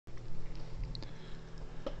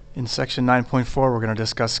In section 9.4, we're going to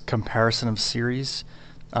discuss comparison of series.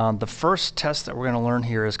 The first test that we're going to learn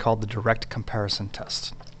here is called the direct comparison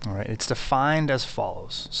test. All right, it's defined as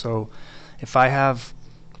follows. So if I have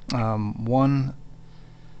one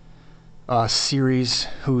series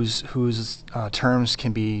whose terms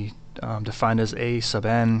can be defined as a sub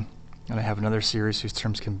n, and I have another series whose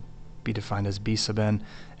terms can be defined as b sub n,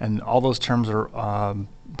 and all those terms are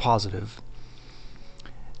positive.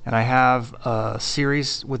 And I have a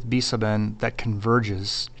series with b sub n that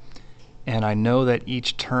converges, and I know that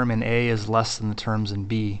each term in A is less than the terms in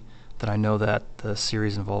B, then I know that the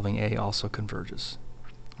series involving A also converges.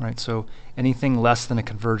 Right? So anything less than a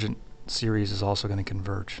convergent series is also going to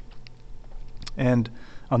converge. And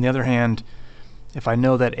on the other hand, if I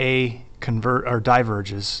know that A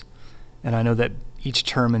diverges, and I know that each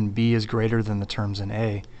term in B is greater than the terms in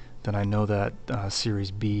A, then I know that series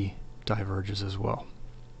B diverges as well.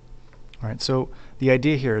 All right, so the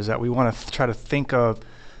idea here is that we want to try to think of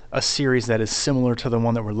a series that is similar to the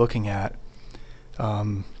one that we're looking at,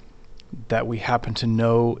 that we happen to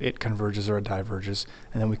know it converges or it diverges,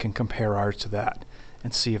 and then we can compare ours to that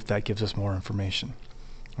and see if that gives us more information.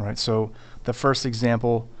 All right, so the first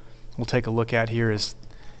example we'll take a look at here is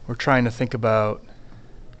we're trying to think about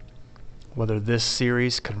whether this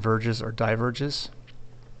series converges or diverges.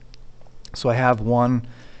 So I have 1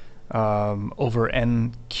 over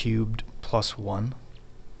n cubed plus 1.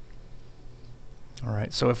 All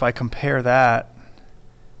right, so if I compare that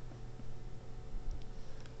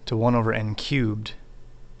to 1 over n cubed,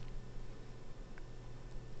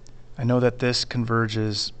 I know that this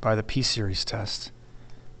converges by the p-series test.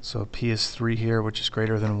 So p is 3 here, which is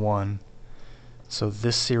greater than 1. So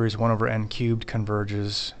this series 1 over n cubed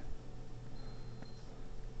converges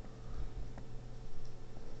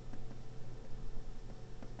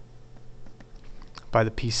by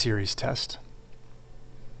the p-series test.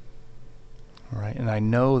 All right, and I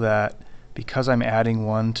know that because I'm adding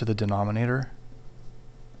 1 to the denominator,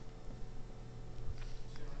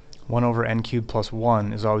 1 over n cubed plus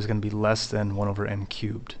 1 is always going to be less than 1 over n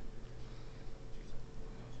cubed.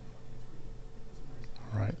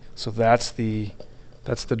 All right, so that's the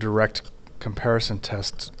direct comparison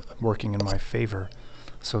test working in my favor.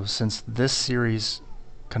 So since this series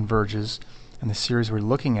converges and the series we're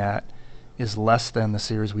looking at is less than the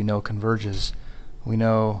series we know converges, we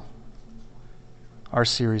know our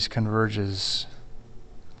series converges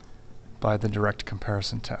by the direct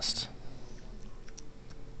comparison test.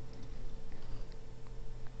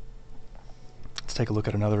 Let's take a look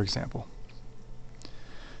at another example.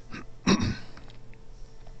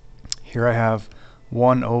 Here I have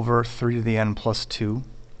 1 over 3 to the n plus 2.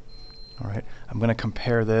 All right, I'm going to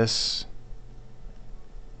compare this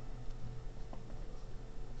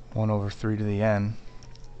 1 over 3 to the n.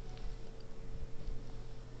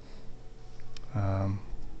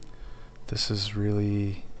 This is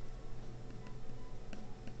really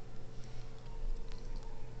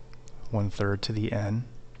 1/3 to the n.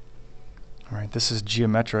 All right, this is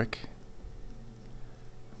geometric,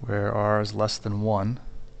 where r is less than 1.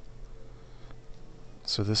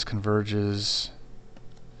 So this converges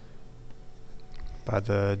by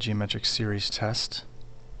the geometric series test.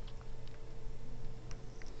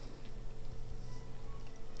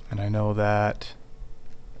 And I know that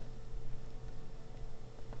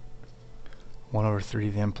 1 over 3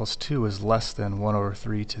 to the n plus 2 is less than 1 over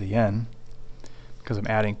 3 to the n, because I'm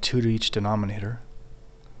adding 2 to each denominator.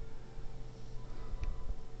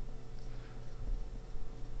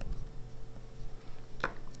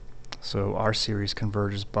 So our series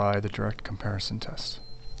converges by the direct comparison test.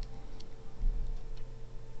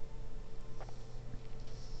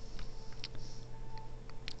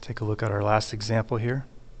 Take a look at our last example here.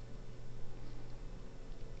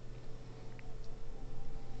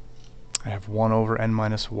 I have 1 over n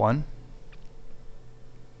minus 1.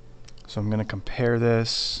 So I'm going to compare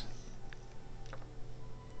this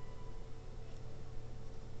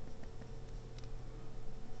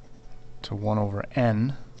to 1 over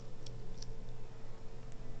n.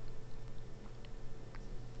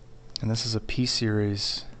 And this is a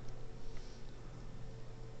p-series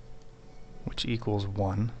which equals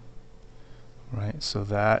 1. Right? So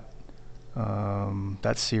that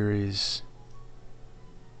that series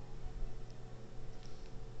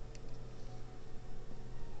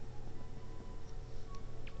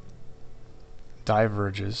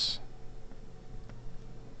diverges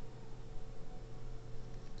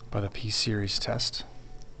by the p-series test.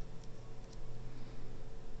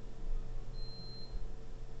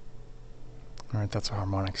 All right, that's a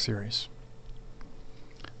harmonic series.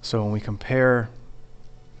 So when we compare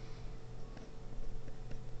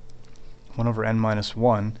 1 over n minus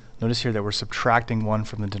 1. Notice here that we're subtracting 1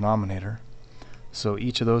 from the denominator. So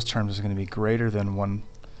each of those terms is going to be greater than 1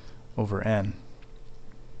 over n.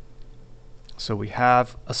 So we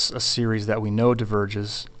have a series that we know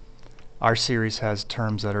diverges. Our series has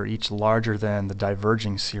terms that are each larger than the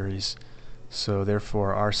diverging series. So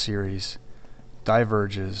therefore our series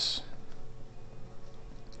diverges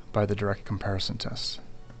by the direct comparison test.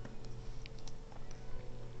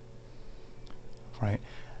 Right.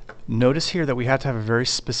 Notice here that we have to have a very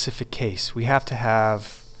specific case. We have to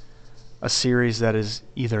have a series that is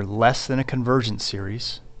either less than a convergent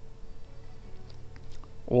series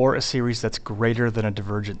or a series that's greater than a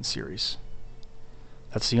divergent series.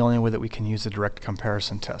 That's the only way that we can use the direct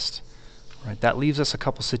comparison test. Right. That leaves us a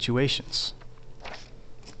couple situations.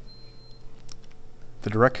 The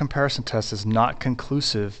direct comparison test is not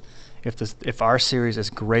conclusive if our series is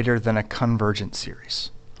greater than a convergent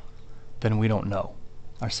series. Then we don't know.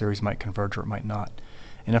 Our series might converge or it might not.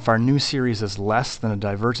 And if our new series is less than a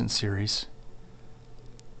divergent series,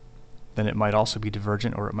 then it might also be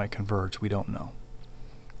divergent or it might converge. We don't know.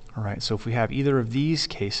 Alright, so if we have either of these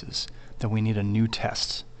cases, then we need a new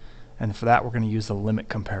test. And for that we're going to use the limit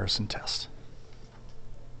comparison test.